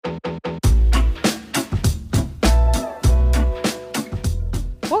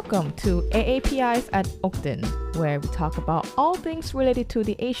Welcome to AAPIs at Oakton, where we talk about all things related to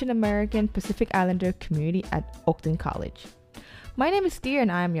the Asian American Pacific Islander community at Oakton College. My name is Deer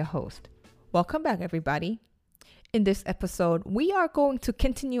and I am your host. Welcome back, everybody. In this episode, we are going to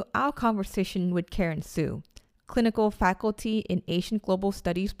continue our conversation with Karen Su, Clinical Faculty in Asian Global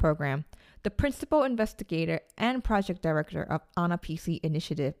Studies Program, the Principal Investigator and Project Director of AANAPISI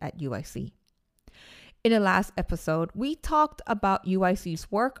Initiative at UIC. In the last episode, we talked about UIC's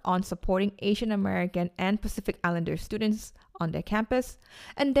work on supporting Asian American and Pacific Islander students on their campus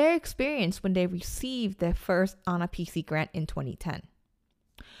and their experience when they received their first AANAPISI grant in 2010.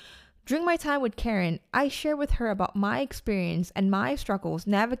 During my time with Karen, I shared with her about my experience and my struggles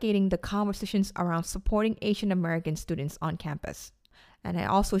navigating the conversations around supporting Asian American students on campus. And I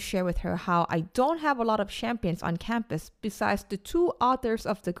also shared with her how I don't have a lot of champions on campus besides the two authors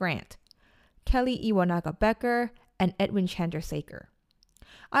of the grant, Kelly Iwanaga-Becker and Edwin Chandrasekhar.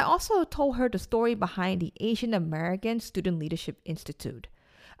 I also told her the story behind the Asian American Student Leadership Institute,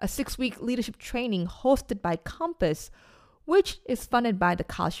 a 6-week leadership training hosted by Compass, which is funded by the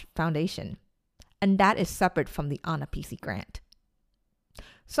College Foundation, and that is separate from the AANAPISI grant.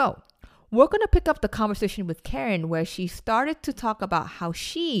 So, we're going to pick up the conversation with Karen, where she started to talk about how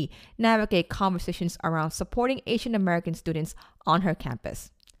she navigated conversations around supporting Asian American students on her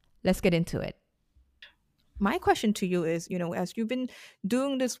campus. Let's get into it. My question to you is, as you've been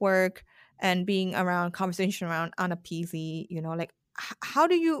doing this work and being around conversation around AANAPISI, how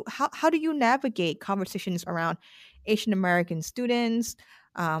do you navigate conversations around Asian American students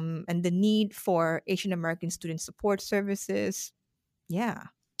and the need for Asian American student support services? Yeah.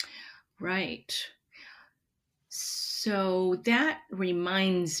 Right. So that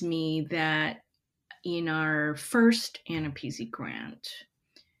reminds me that in our first AANAPISI grant,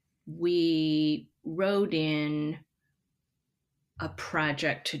 we wrote in a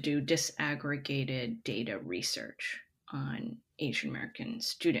project to do disaggregated data research on Asian American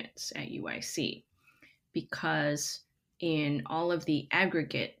students at UIC, because in all of the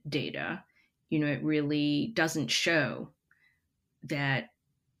aggregate data, it really doesn't show that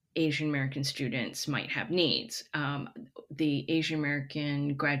Asian American students might have needs. The Asian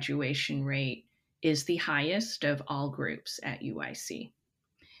American graduation rate is the highest of all groups at UIC.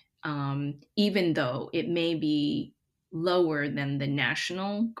 Even though it may be lower than the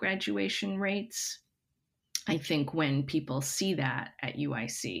national graduation rates, I think when people see that at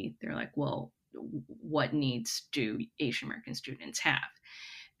UIC, they're like, well, what needs do Asian American students have?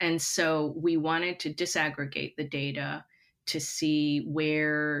 And so we wanted to disaggregate the data to see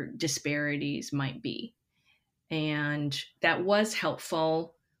where disparities might be. And that was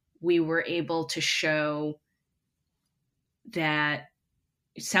helpful. We were able to show that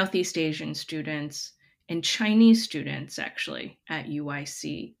Southeast Asian students and Chinese students actually at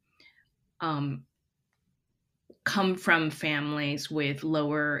UIC come from families with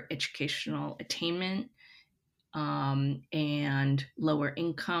lower educational attainment and lower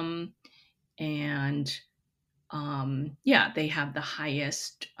income. And they have the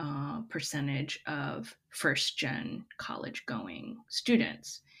highest percentage of first-gen college-going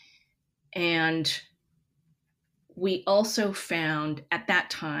students. And we also found at that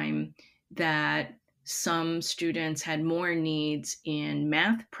time that some students had more needs in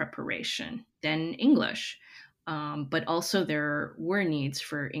math preparation than English, but also there were needs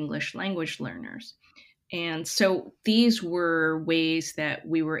for English language learners. And so these were ways that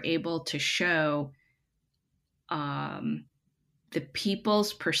we were able to show the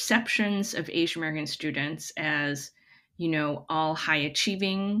people's perceptions of Asian American students as, all high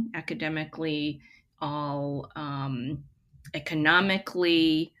achieving academically, all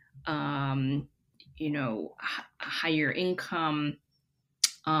economically, higher income,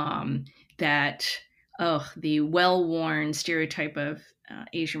 that, the well-worn stereotype of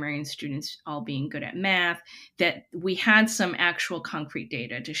Asian American students all being good at math, that we had some actual concrete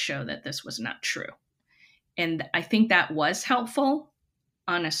data to show that this was not true. And I think that was helpful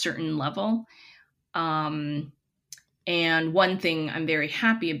on a certain level. And one thing I'm very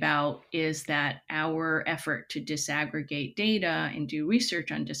happy about is that our effort to disaggregate data and do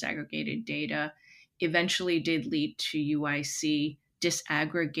research on disaggregated data eventually did lead to UIC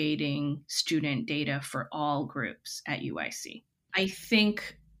disaggregating student data for all groups at UIC. I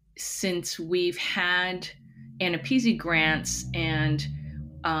think since we've had AANAPISI grants and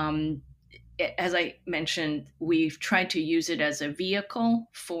as I mentioned, we've tried to use it as a vehicle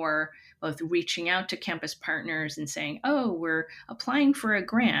for both reaching out to campus partners and saying, oh, we're applying for a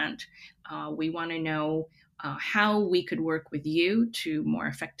grant. We want to know how we could work with you to more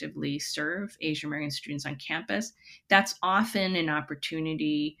effectively serve Asian American students on campus. That's often an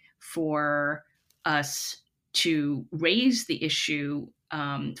opportunity for us to raise the issue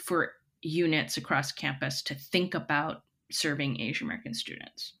for units across campus to think about serving Asian American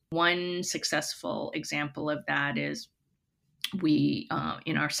students. One successful example of that is we,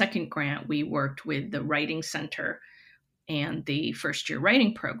 in our second grant, we worked with the Writing Center and the first year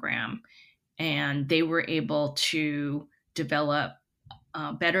writing program, and they were able to develop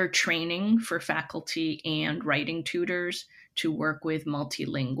better training for faculty and writing tutors to work with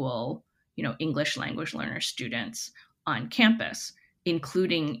multilingual, English language learner students on campus,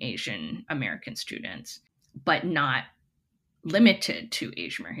 including Asian American students, but not limited to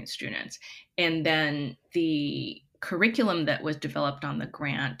Asian American students. And then the curriculum that was developed on the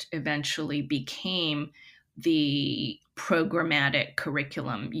grant eventually became the programmatic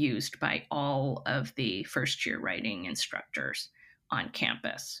curriculum used by all of the first year writing instructors on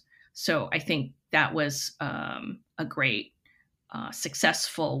campus. So I think that was a great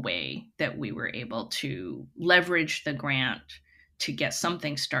successful way that we were able to leverage the grant to get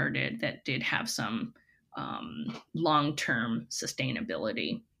something started that did have some long-term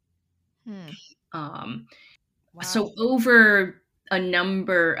sustainability. Wow. So over a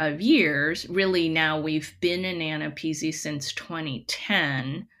number of years, really now we've been in AANAPISI since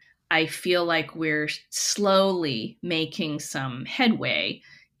 2010. I feel like we're slowly making some headway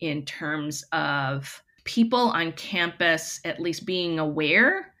in terms of people on campus at least being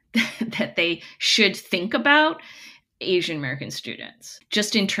aware that they should think about Asian American students.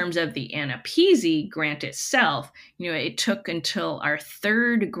 Just in terms of the AANAPISI grant itself, it took until our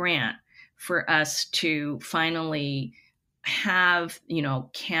third grant for us to finally have,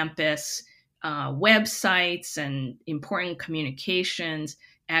 campus websites and important communications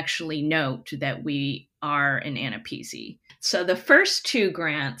actually note that we are an AANAPISI. So the first two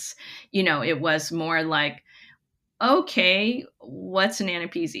grants, it was more like, okay, what's an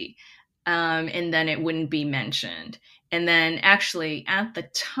AANAPISI? And then it wouldn't be mentioned. And then actually at the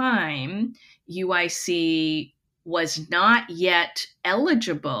time, UIC was not yet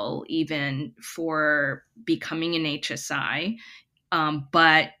eligible even for becoming an HSI,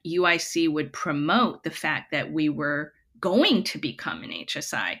 but UIC would promote the fact that we were going to become an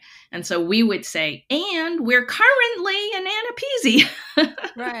HSI. And so we would say, and we're currently an AANAPISI.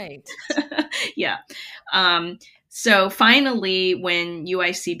 Right. Yeah. So finally, when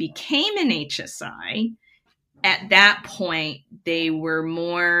UIC became an HSI, at that point, they were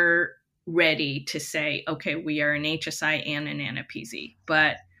more ready to say, okay, we are an HSI and an AANAPISI.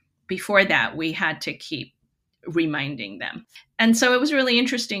 But before that, we had to keep reminding them. And so it was really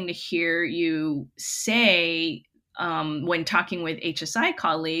interesting to hear you say, when talking with HSI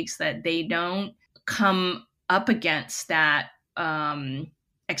colleagues, that they don't come up against that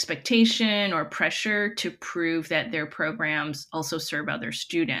expectation or pressure to prove that their programs also serve other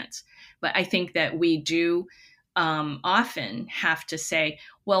students. But I think that we do often have to say,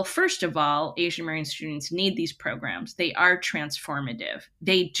 well, first of all, Asian American students need these programs. They are transformative.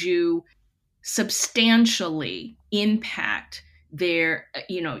 They do substantially impact their,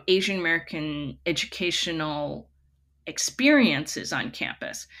 Asian American educational experiences on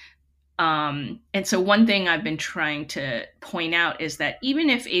campus. And so one thing I've been trying to point out is that even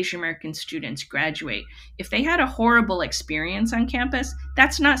if Asian American students graduate, if they had a horrible experience on campus,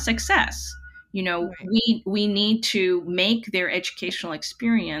 that's not success. Right. We need to make their educational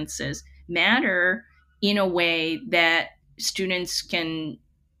experiences matter in a way that students can,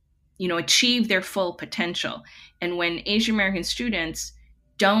 achieve their full potential. And when Asian American students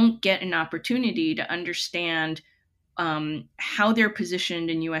don't get an opportunity to understand how they're positioned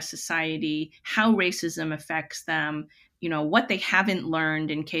in U.S. society, how racism affects them, what they haven't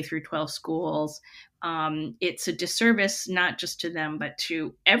learned in K through 12 schools. It's a disservice not just to them, but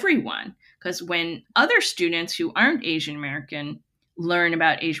to everyone. Because when other students who aren't Asian American learn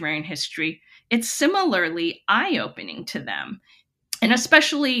about Asian American history, it's similarly eye-opening to them. And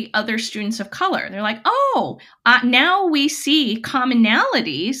especially other students of color. They're like, oh, now we see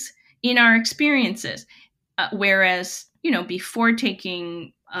commonalities in our experiences. Whereas, before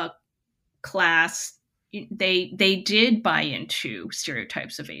taking a class, they did buy into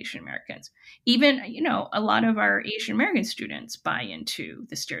stereotypes of Asian Americans. Even, a lot of our Asian American students buy into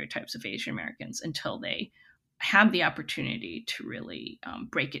the stereotypes of Asian Americans until they have the opportunity to really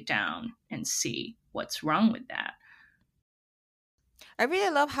break it down and see what's wrong with that. I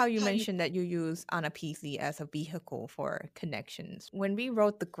really love how you mentioned that you use AANAPISI as a vehicle for connections. When we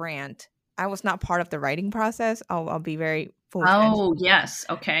wrote the grant, I was not part of the writing process. I'll be very full. Oh, yes.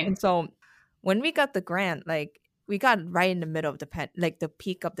 Okay. And so when we got the grant, like we got right in the middle of the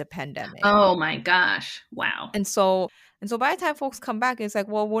peak of the pandemic. Oh my gosh. Wow. And so by the time folks come back, it's like,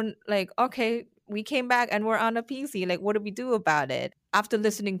 well, when like, okay, we came back and we're on a PC. Like, what do we do about it? After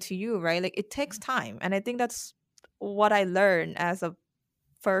listening to you, right? Like, it takes time. And I think that's what I learned as a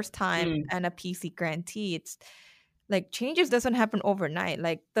first time Mm, and a PC grantee. It's like changes doesn't happen overnight.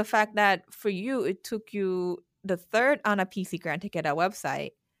 Like the fact that for you, it took you the third on a PC grant to get a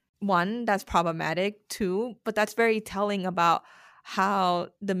website. One, that's problematic. Two, but that's very telling about how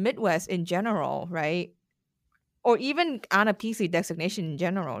the Midwest in general, right? Or even on a PC designation in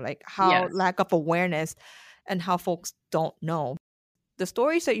general, like how yes. lack of awareness and how folks don't know. The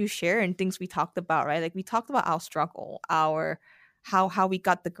stories that you share and things we talked about, right? Like we talked about our struggle, our how we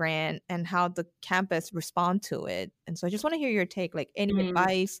got the grant and how the campus respond to it. And so I just want to hear your take, like any Mm,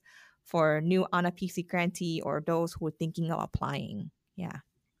 advice for new on a PC grantee or those who are thinking of applying. Yeah.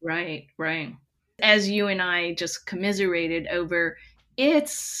 right, right. As you and I just commiserated over,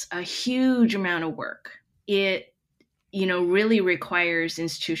 it's a huge amount of work. It, really requires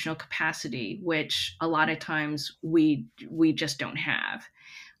institutional capacity, which a lot of times we just don't have.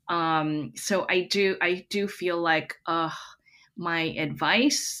 So I do feel like my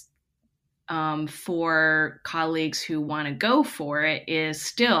advice for colleagues who want to go for it is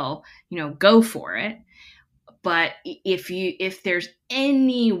still, go for it. But if there's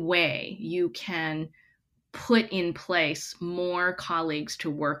any way you can put in place more colleagues to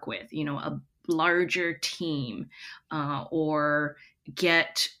work with, a larger team, or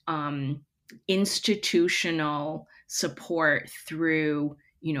get institutional support through,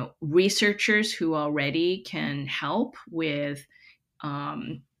 researchers who already can help with,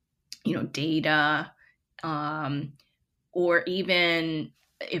 um, data, um, or even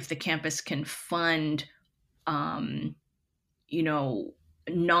if the campus can fund, um, you know,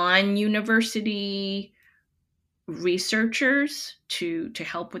 non-university researchers to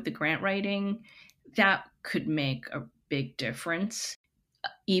help with the grant writing, that could make a big difference.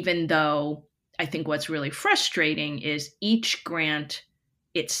 Even though I think what's really frustrating is each grant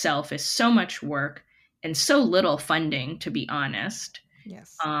itself is so much work and so little funding, to be honest,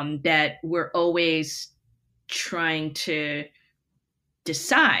 Yes. that we're always trying to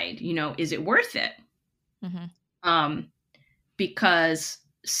decide, is it worth it? Mm-hmm. Um, because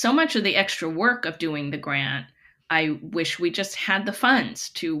so much of the extra work of doing the grant, I wish we just had the funds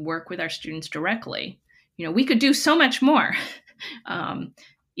to work with our students directly. We could do so much more. um,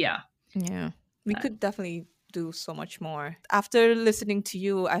 yeah. Yeah, we Uh, could definitely do so much more. After listening to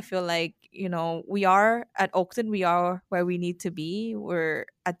you, I feel like, we are at Oakton, we are where we need to be. We're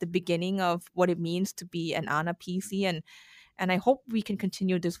at the beginning of what it means to be an ANA PC, and I hope we can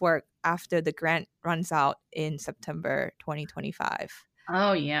continue this work after the grant runs out in September 2025.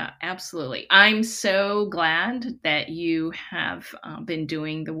 oh, yeah, absolutely. I'm so glad that you have been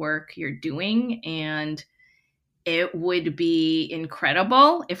doing the work you're doing. And it would be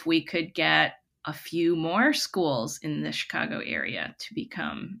incredible if we could get a few more schools in the Chicago area to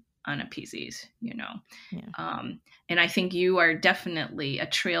become UNAPISIs, Yeah. And I think you are definitely a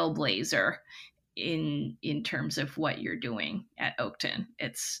trailblazer in terms of what you're doing at Oakton.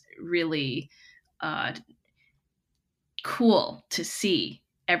 It's really uh, cool to see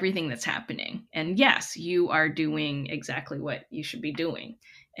everything that's happening. And yes, you are doing exactly what you should be doing.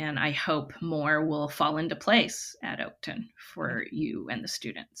 And I hope more will fall into place at Oakton Yeah. for you and the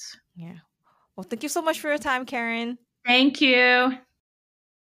students. Yeah. Well, thank you so much for your time, Karen. Thank you.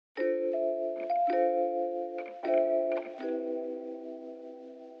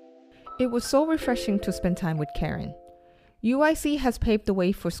 It was so refreshing to spend time with Karen. UIC has paved the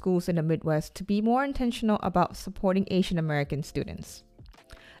way for schools in the Midwest to be more intentional about supporting Asian American students.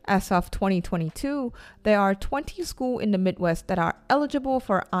 As of 2022, there are 20 schools in the Midwest that are eligible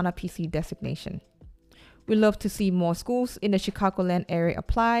for AANAPISI designation. We love to see more schools in the Chicagoland area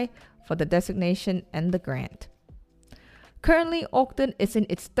apply for the designation and the grant. Currently, Oakton is in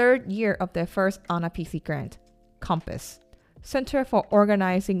its third year of their first AANAPISI grant, COMPASS, Center for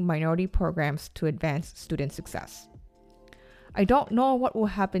Organizing Minority Programs to Advance Student Success. I don't know what will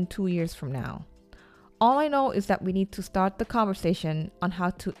happen 2 years from now. All I know is that we need to start the conversation on how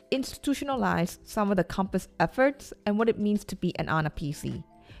to institutionalize some of the COMPASS efforts and what it means to be an AANAPISI,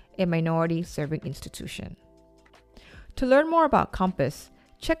 a minority serving institution. To learn more about COMPASS,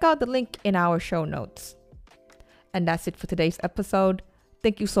 check out the link in our show notes. And that's it for today's episode.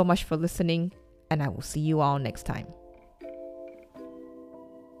 Thank you so much for listening, and I will see you all next time.